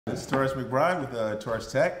This is Torres McBride with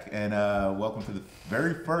Torres Tech, and welcome to the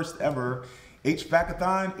very first ever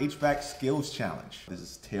HVAC-A-THON, HVAC Skills Challenge. This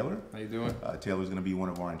is Taylor. How you doing? Taylor's going to be one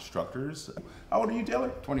of our instructors. How old are you, Taylor?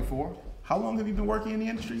 24. How long have you been working in the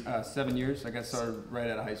industry? 7 years. I got started right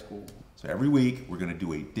out of high school. So every week we're going to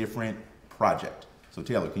do a different project. So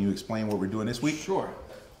Taylor, can you explain what we're doing this week? Sure.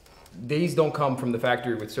 These don't come from the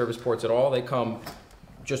factory with service ports at all. They come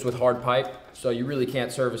just with hard pipe, so you really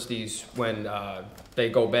can't service these when they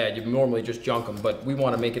go bad. You normally just junk them, but we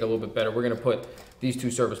want to make it a little bit better. We're going to put these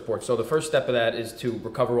two service ports. So the first step of that is to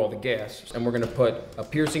recover all the gas, and we're going to put a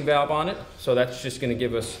piercing valve on it. So that's just going to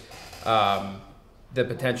give us the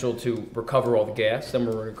potential to recover all the gas. Then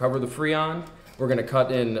we're going to recover the Freon. We're going to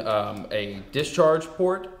cut in a discharge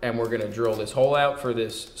port, and we're going to drill this hole out for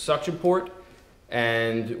this suction port.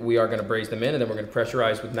 And we are going to braze them in, and then we're going to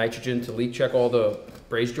pressurize with nitrogen to leak check all the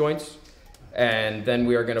braze joints. And then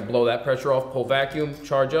we are going to blow that pressure off, pull vacuum,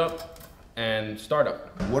 charge up, and start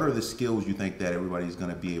up. What are the skills you think that everybody's going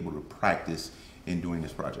to be able to practice in doing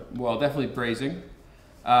this project? Well, definitely brazing.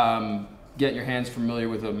 Getting your hands familiar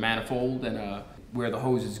with a manifold and where the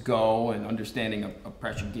hoses go, and understanding a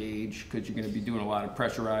pressure gauge, because you're going to be doing a lot of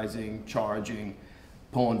pressurizing, charging,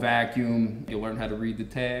 pulling vacuum. You'll learn how to read the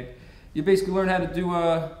tag. You basically learn how to do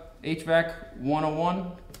HVAC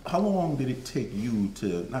 101. How long did it take you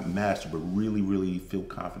to, not master, but really feel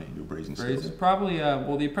confident in your brazing skills? Probably,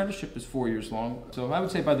 well, the apprenticeship is 4 years long. So I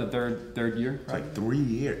would say by the third year. It's like 3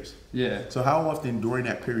 years. Yeah. So how often during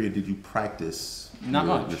that period did you practice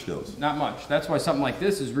your skills? Not much. That's why something like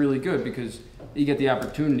this is really good, because you get the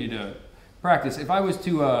opportunity to practice. If I was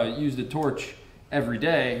to use the torch every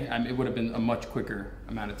day, it would have been a much quicker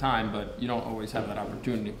amount of time, but you don't always have that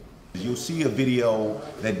opportunity. You'll see a video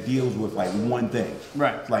that deals with like one thing.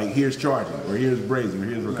 Right. Like here's charging, or here's brazing, or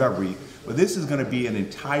here's recovery. But this is going to be an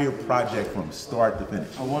entire project from start to finish.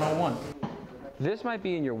 A 101. This might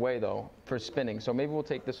be in your way though for spinning, so maybe we'll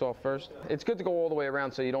take this off first. It's good to go all the way around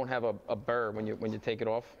so you don't have a burr when you take it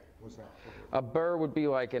off. What's that? A burr would be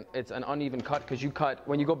like it's an uneven cut, because you cut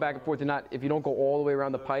when you go back and forth. If you don't go all the way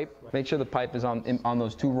around the pipe, make sure the pipe is on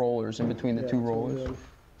those two rollers, in between the two rollers.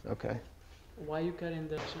 Okay. Why are you cutting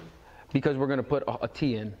this? Because we're going to put a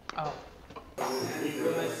T in. Oh.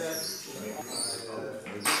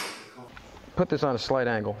 Put this on a slight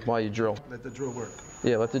angle while you drill. Let the drill work.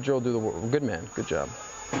 Yeah, let the drill do the work. Good man, good job.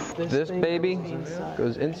 This baby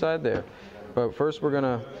goes inside there. But first we're going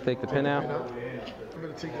to take the pin out. I'm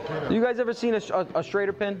going to take the pin out. You guys ever seen a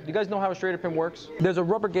straighter pin? Do you guys know how a straighter pin works? There's a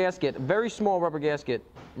rubber gasket, a very small rubber gasket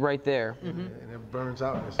right there. And it burns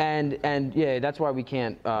out. And yeah, that's why we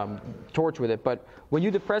can't torch with it. But when you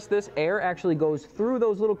depress this, air actually goes through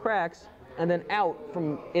those little cracks and then out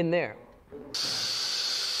from in there.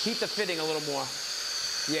 Keep the fitting a little more.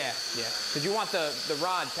 Yeah. Because you want the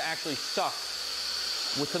rod to actually suck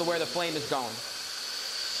to where the flame is going.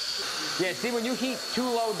 Yeah, see, when you heat too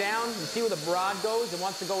low down, you see where the rod goes? It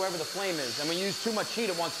wants to go wherever the flame is. And when you use too much heat,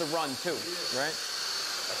 it wants to run too, right?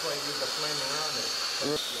 That's why you use the flame around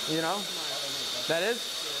it. You know? That is?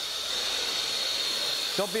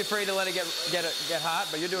 Don't be afraid to let it get hot,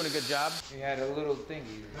 but you're doing a good job. You had a little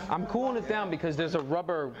thingy. I'm cooling it down because there's a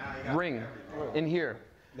rubber ring in here.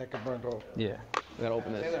 That can burn off. Yeah, I gotta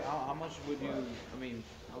open this. Taylor, how much would you,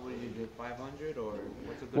 how would you do, 500 or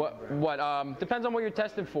what's a good What depends on what you're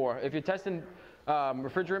testing for. If you're testing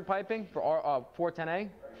refrigerant piping for 410A,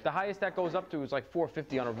 the highest that goes up to is like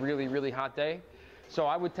 450 on a really hot day. So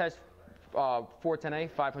I would test 410A,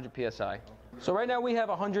 500 PSI. So right now we have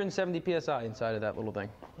 170 PSI inside of that little thing.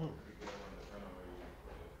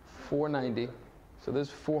 490. So there's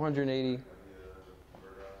 480,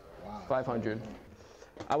 500.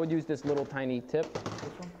 I would use this little tiny tip.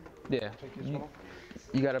 Yeah.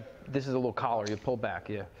 You gotta, this is a little collar, you pull back,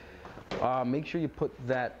 yeah. Make sure you put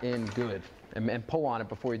that in good and pull on it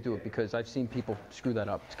before you do it, because I've seen people screw that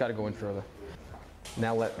up. It's gotta go in further.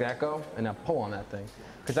 Now let that go, and now pull on that thing.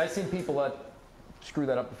 Because I've seen people screw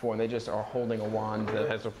that up before, and they just are holding a wand that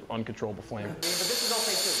has an uncontrollable flame. But this is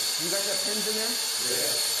okay too. You guys have pins in there?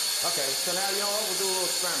 Yeah. Okay, so now you know what, we'll do a little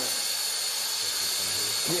experiment.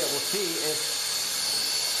 Yeah, we'll see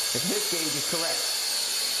if this gauge is correct.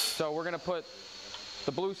 So we're going to put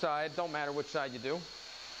the blue side, don't matter which side you do,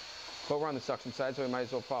 but we're on the suction side, so we might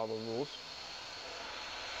as well follow the rules.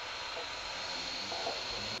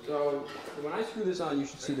 So when I screw this on, you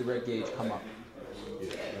should see the red gauge come up.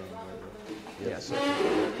 Yes.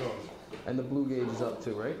 And the blue gauge is up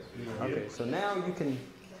too, right? Okay, so now you can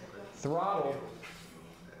throttle.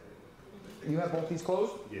 You have both these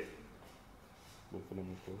closed? Yeah. Both of them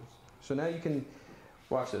are closed. So now you can,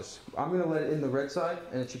 watch this. I'm going to let it in the red side,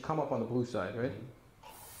 and it should come up on the blue side, right?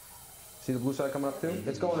 See the blue side coming up too?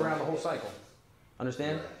 It's going around the whole cycle.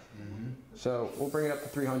 Understand? So we'll bring it up to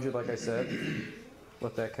 300 like I said.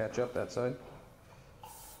 Let that catch up that side.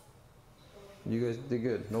 You guys did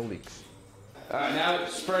good, no leaks. Alright, now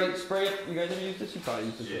spray it. You guys ever used this? You probably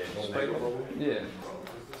used this. Yeah, Spray it. Yeah.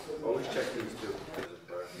 Always check these too.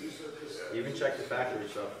 Even check the factory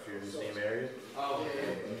stuff if you're in the same area. Oh,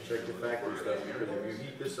 Check the factory stuff because if you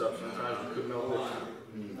heat this up, sometimes you could melt this.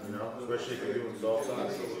 You know, especially if you're doing salt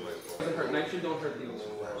sides. doesn't hurt. Nitrogen don't hurt these.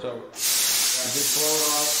 So you just blow it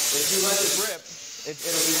off. If you let it rip,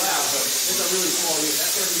 it'll be loud, but it's a really small unit.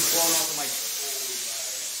 That's gonna be blown off in like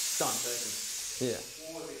done. Yeah.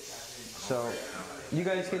 So you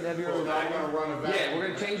guys can have your own vacuum. Yeah, we're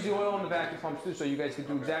gonna change the oil in the vacuum pumps too, so you guys can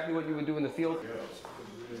do exactly what you would do in the field.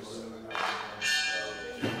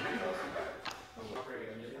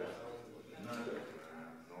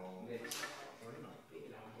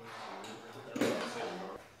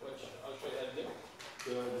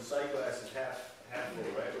 The sight glass is half full,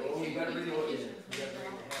 right? You gotta really look at it. You gotta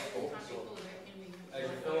bring it half full. So as you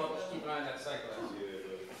fill up, just keep an eye on that sight glass.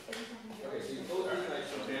 Okay, so you close this nice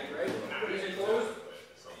tank, right? These are closed.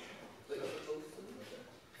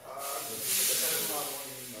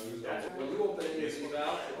 When you open it, it's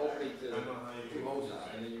valve, you open it to two hoses,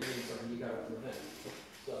 and then you need something you gotta prevent.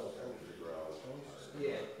 So,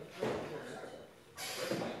 yeah.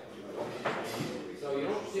 So you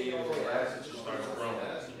don't see all the glass, it just starts growing.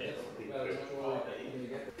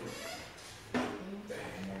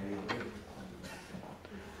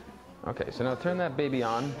 Okay, so now turn that baby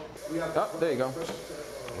on. Oh, there you go.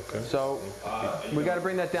 Okay. So we got to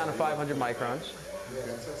bring that down to 500 microns.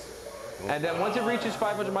 And then once it reaches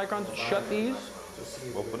 500 microns, shut these.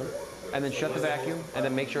 Open them. And then shut the vacuum, and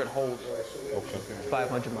then make sure it holds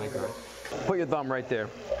 500 microns. Put your thumb right there.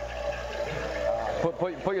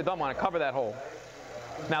 Put your thumb on it. Cover that hole.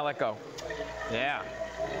 Now let go. Yeah.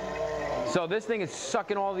 So this thing is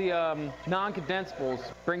sucking all the non-condensables,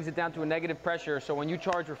 brings it down to a negative pressure. So when you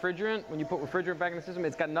charge refrigerant, when you put refrigerant back in the system,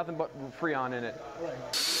 it's got nothing but Freon in it.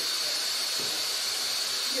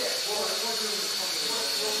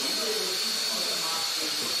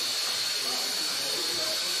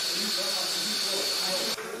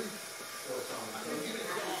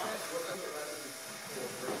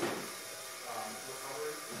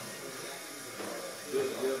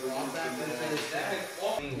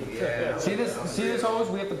 Yeah. See this hose?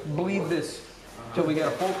 We have to bleed this till we get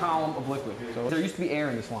a full column of liquid. So there used to be air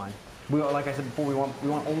in this line. Like I said before, we want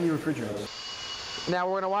only refrigerants. Now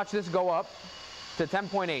we're gonna watch this go up to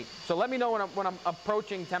 10.8. So let me know when I'm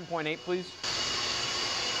approaching 10.8, please.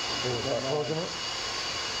 Give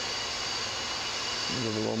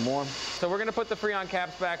it a little more. So we're gonna put the Freon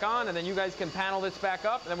caps back on, and then you guys can panel this back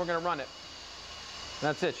up, and then we're gonna run it. And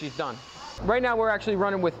that's it. She's done. Right now we're actually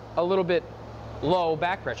running with a little bit low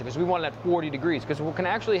back pressure because we want it at 40 degrees. Because what can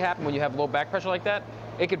actually happen when you have low back pressure like that,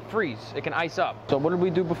 it could freeze, it can ice up. So what did we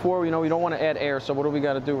do before? You know, we don't want to add air, so what do we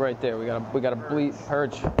got to do right there? We got to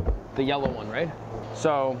purge the yellow one, right?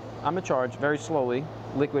 So I'm gonna charge very slowly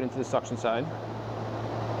liquid into the suction side.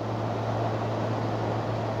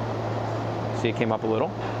 See, it came up a little.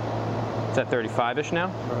 It's at 35-ish now.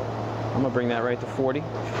 I'm gonna bring that right to 40.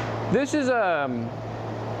 This is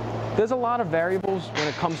there's a lot of variables when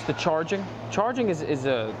it comes to charging. Charging is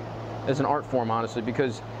an art form, honestly,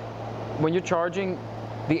 because when you're charging,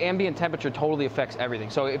 the ambient temperature totally affects everything.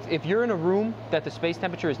 So if you're in a room that the space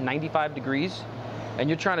temperature is 95 degrees and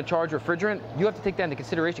you're trying to charge refrigerant, you have to take that into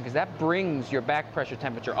consideration because that brings your back pressure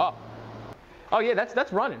temperature up. Oh yeah,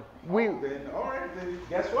 that's running. All right, then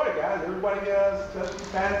guess what, guys? Everybody has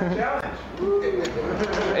just passed the challenge.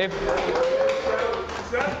 If